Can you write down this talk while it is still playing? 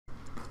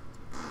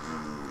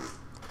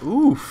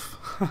Oof.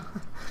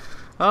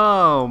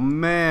 Oh,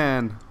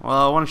 man.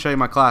 Well, I want to show you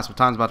my class, but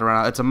time's about to run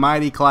out. It's a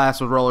mighty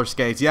class with roller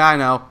skates. Yeah, I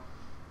know.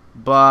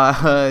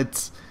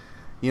 But,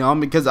 you know,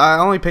 because I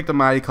only picked a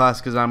mighty class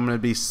because I'm going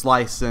to be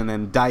slicing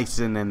and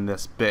dicing in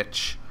this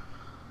bitch.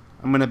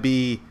 I'm going to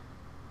be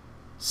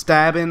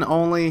stabbing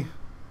only.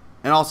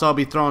 And also I'll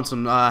be throwing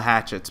some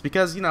hatchets.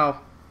 Because, you know,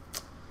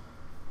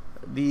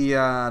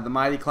 the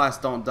mighty class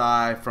don't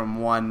die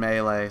from one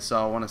melee.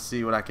 So I want to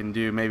see what I can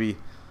do. Maybe,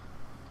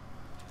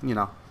 you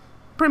know,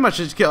 pretty much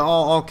just kill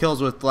all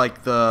kills with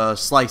like the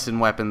slicing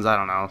weapons. I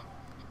don't know,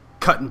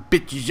 cutting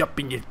bitches up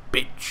in your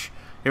bitch.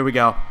 Here we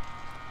go.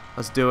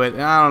 Let's do it.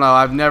 I don't know.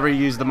 I've never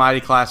used the mighty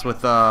class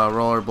with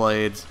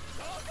rollerblades,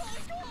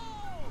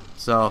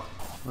 so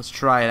let's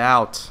try it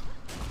out.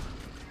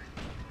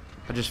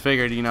 I just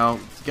figured, you know,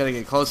 you gotta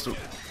get close to.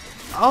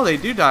 Oh, they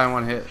do die in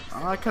one hit.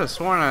 Oh, I could have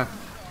sworn I.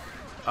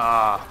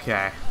 Oh,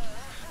 okay.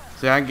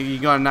 So you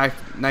got a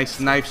nice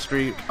knife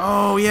streak.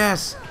 Oh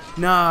yes.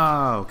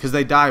 No, because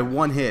they die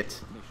one hit.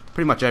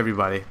 Pretty much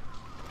everybody.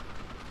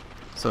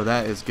 So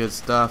that is good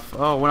stuff.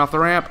 Oh, went off the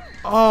ramp.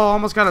 Oh,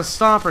 almost got a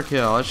stomper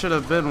kill. It should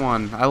have been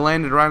one. I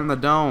landed right in the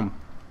dome.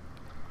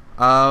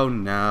 Oh,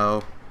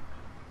 no.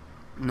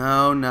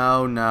 No,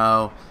 no,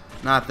 no.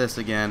 Not this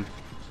again.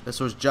 This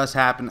was just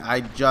happened.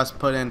 I just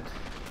put in...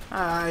 you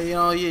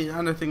know,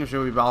 I think I'm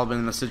sure we've all been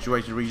in a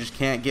situation where you just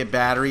can't get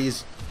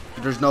batteries.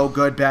 There's no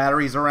good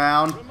batteries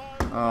around.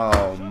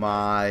 Oh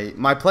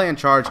my play-in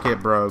charge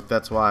kit broke.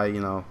 That's why, you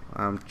know,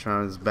 I'm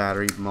trying this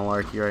battery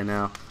malarkey right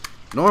now.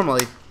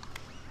 Normally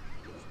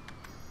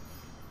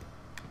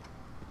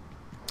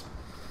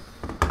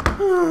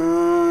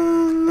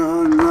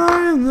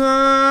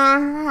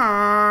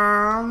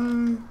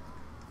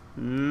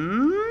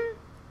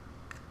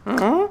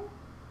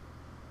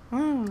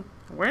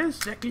wait a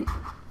second.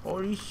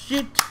 Holy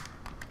shit.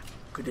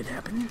 Could it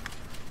happen?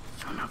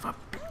 Son of a...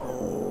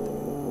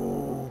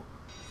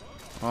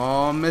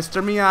 Oh,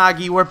 Mr.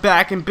 Miyagi, we're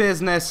back in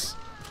business.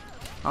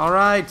 All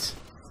right,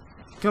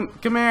 come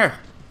here.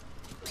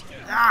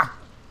 Ah,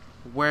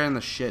 where in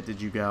the shit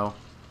did you go?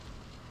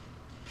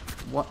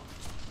 What?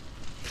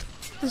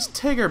 This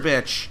Tigger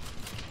bitch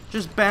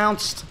just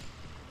bounced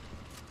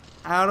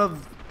out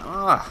of.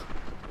 I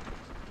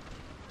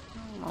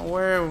don't know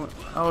where.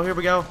 Oh, here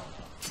we go.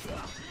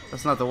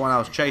 That's not the one I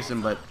was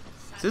chasing, but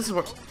this is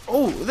where.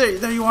 Oh,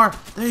 there you are.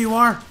 There you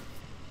are.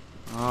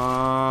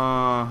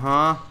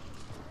 Uh-huh.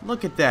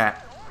 Look at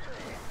that.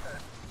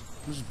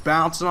 Just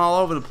bouncing all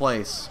over the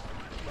place.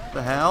 What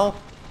the hell?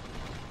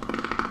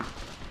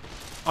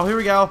 Oh, here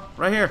we go.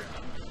 Right here.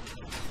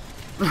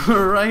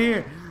 Right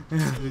here.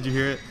 Did you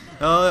hear it?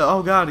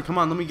 Oh god, come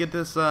on, let me get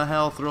this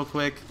health real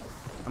quick.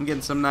 I'm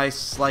getting some nice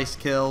slice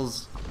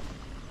kills.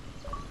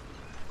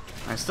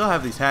 I still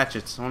have these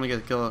hatchets. I want to get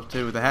a kill or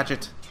two with the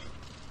hatchet.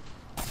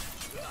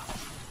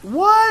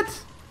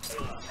 What?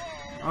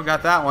 Oh,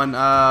 got that one.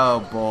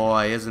 Oh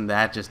boy, isn't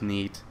that just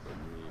neat?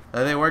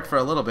 They worked for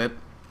a little bit.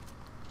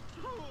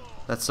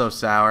 That's so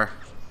sour.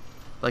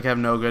 Like I have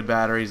no good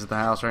batteries at the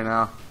house right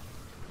now.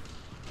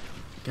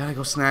 Gotta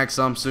go snag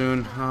some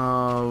soon.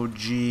 Oh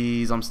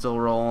jeez, I'm still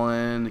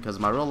rolling because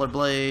of my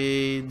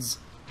rollerblades.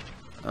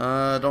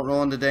 Don't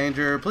roll into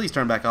danger. Please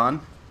turn back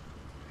on.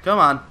 Come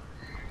on.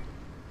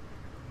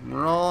 I'm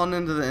rolling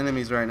into the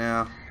enemies right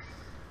now.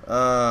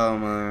 Oh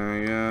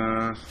my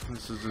gosh,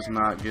 this is just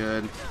not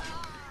good.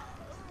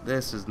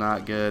 This is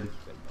not good.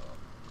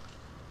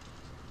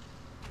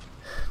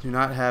 Do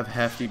not have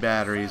hefty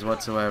batteries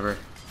whatsoever.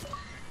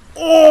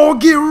 Oh,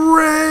 get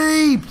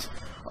raped!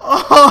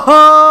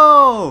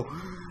 Oh!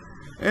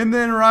 And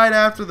then right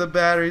after the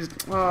batteries.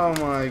 Oh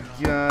my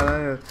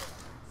god.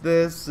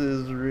 This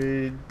is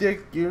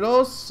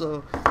ridiculous.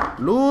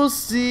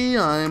 Lucy,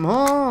 I'm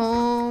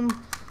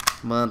home.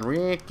 But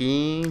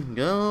Ricky,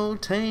 go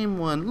tame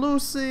one.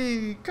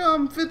 Lucy,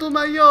 come fiddle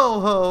my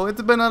yo-ho.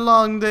 It's been a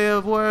long day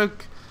of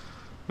work.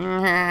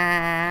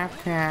 Okay.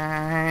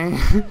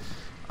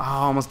 Oh,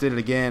 almost did it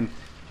again.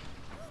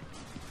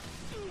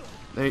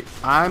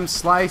 I'm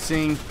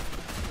slicing,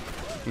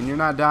 and you're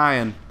not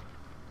dying.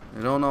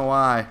 I don't know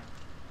why.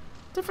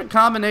 Different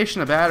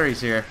combination of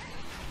batteries here.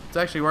 It's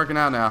actually working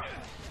out now.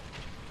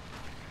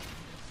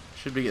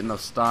 Should be getting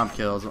those stomp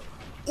kills.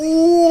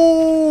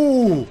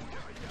 Ooh!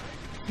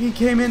 He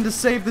came in to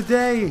save the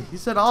day. He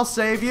said, "I'll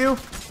save you."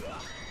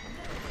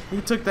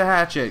 He took the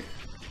hatchet.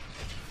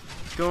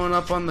 Going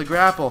up on the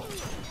grapple.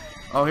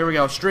 Oh, here we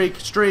go. Streak,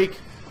 streak.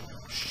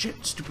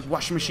 Shit, stupid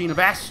washing machine of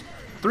ass.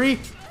 3.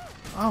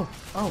 Oh.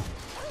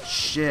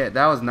 Shit,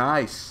 that was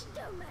nice.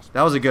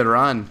 That was a good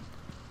run.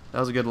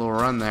 That was a good little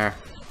run there.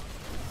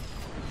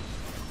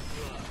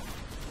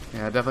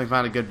 Yeah, I definitely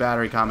found a good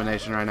battery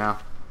combination right now.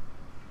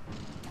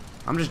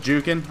 I'm just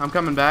juking. I'm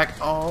coming back.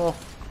 Oh,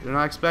 they're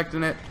not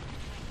expecting it.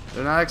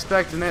 They're not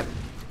expecting it.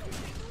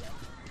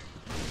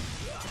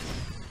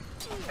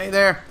 Hey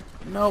there.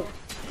 No.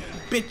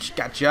 Bitch,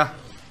 gotcha.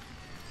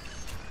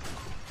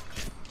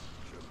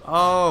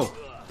 Oh.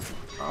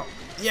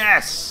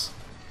 Yes.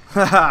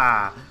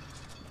 Haha.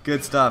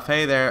 Good stuff.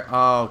 Hey there.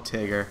 Oh,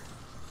 Tigger.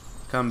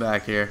 Come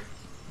back here.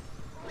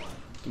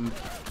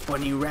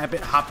 Bunny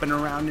rabbit hopping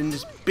around in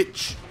this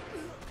bitch.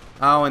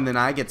 Oh, and then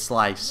I get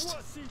sliced.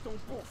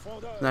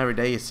 Not every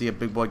day you see a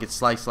big boy get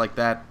sliced like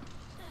that.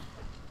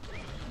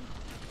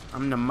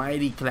 I'm the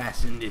mighty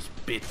class in this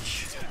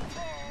bitch.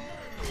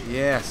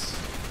 Yes.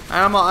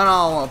 And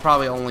I'll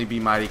probably only be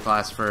mighty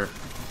class for,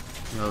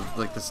 you know,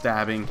 like the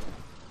stabbing.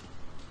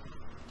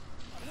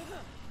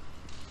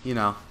 You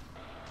know.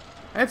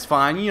 It's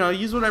fine. You know,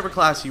 use whatever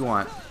class you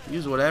want.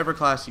 Use whatever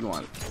class you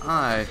want.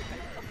 I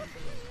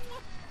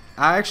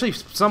actually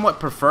somewhat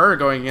prefer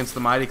going against the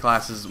mighty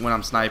classes when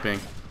I'm sniping.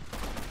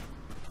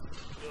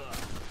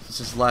 It's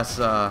just less,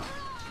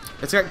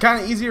 it's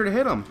kind of easier to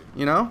hit them,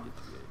 you know?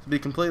 To be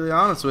completely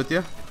honest with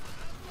you.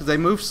 Because they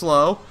move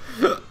slow.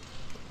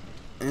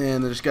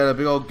 And they just got a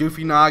big old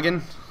goofy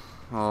noggin.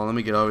 Oh, let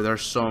me get over there.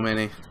 There's so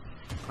many.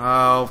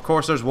 Oh, of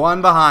course, there's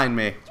one behind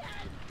me.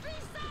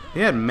 He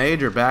had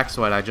major back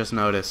sweat, I just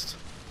noticed.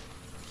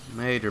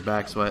 Major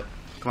back sweat.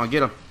 Come on,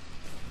 get him.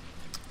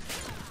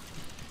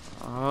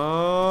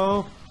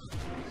 Oh.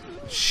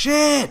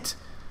 Shit!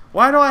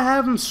 Why do I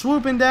have him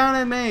swooping down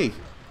at me?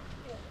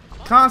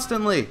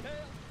 Constantly.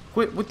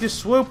 Quit with your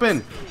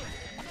swooping.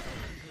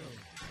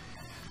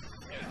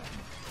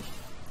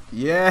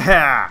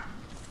 Yeah!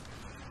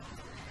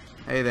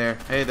 Hey there,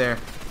 hey there.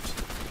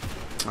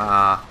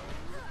 Ah.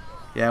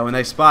 Yeah, when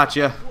they spot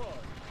you,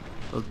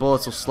 those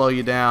bullets will slow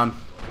you down.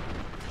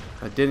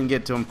 I didn't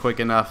get to him quick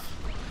enough.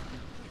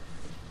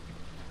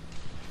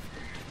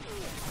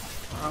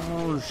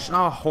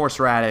 Oh,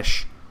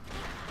 horseradish.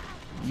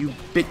 You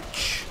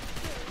bitch.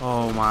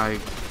 Oh my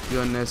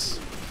goodness.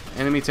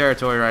 Enemy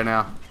territory right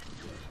now.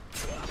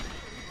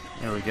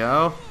 There we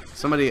go.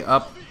 Somebody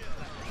up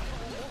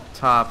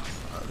top.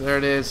 There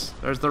it is.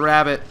 There's the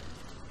rabbit.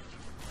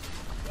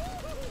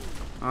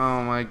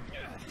 Oh my.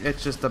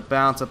 It's just a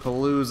bounce of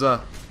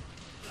Palooza.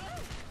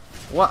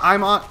 What?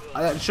 I'm on.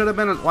 It should have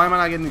been. Why am I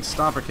not getting these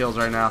stomper kills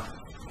right now?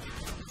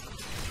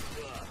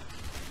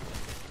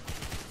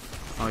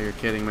 Oh, you're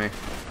kidding me.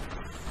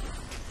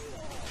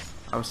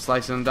 I was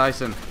slicing and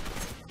dicing.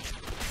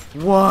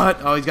 What?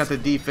 Oh, he's got the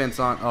defense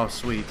on. Oh,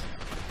 sweet.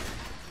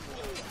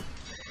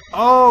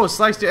 Oh,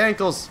 sliced your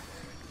ankles.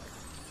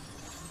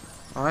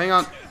 Oh, hang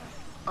on.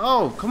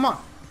 Oh, come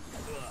on.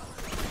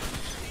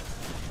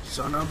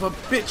 Son of a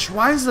bitch.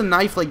 Why is the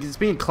knife like it's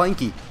being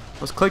clanky?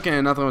 I was clicking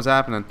and nothing was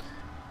happening.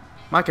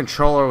 My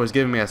controller was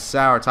giving me a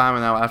sour time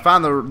on that one. I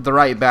found the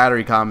right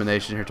battery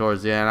combination here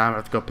towards the end. I'm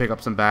going to have to go pick up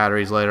some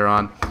batteries later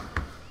on.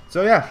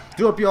 So yeah,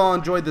 do hope you all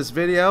enjoyed this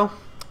video.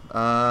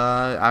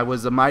 I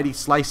was a mighty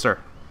slicer.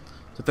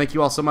 So thank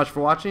you all so much for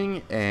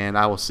watching, and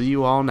I will see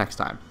you all next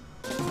time.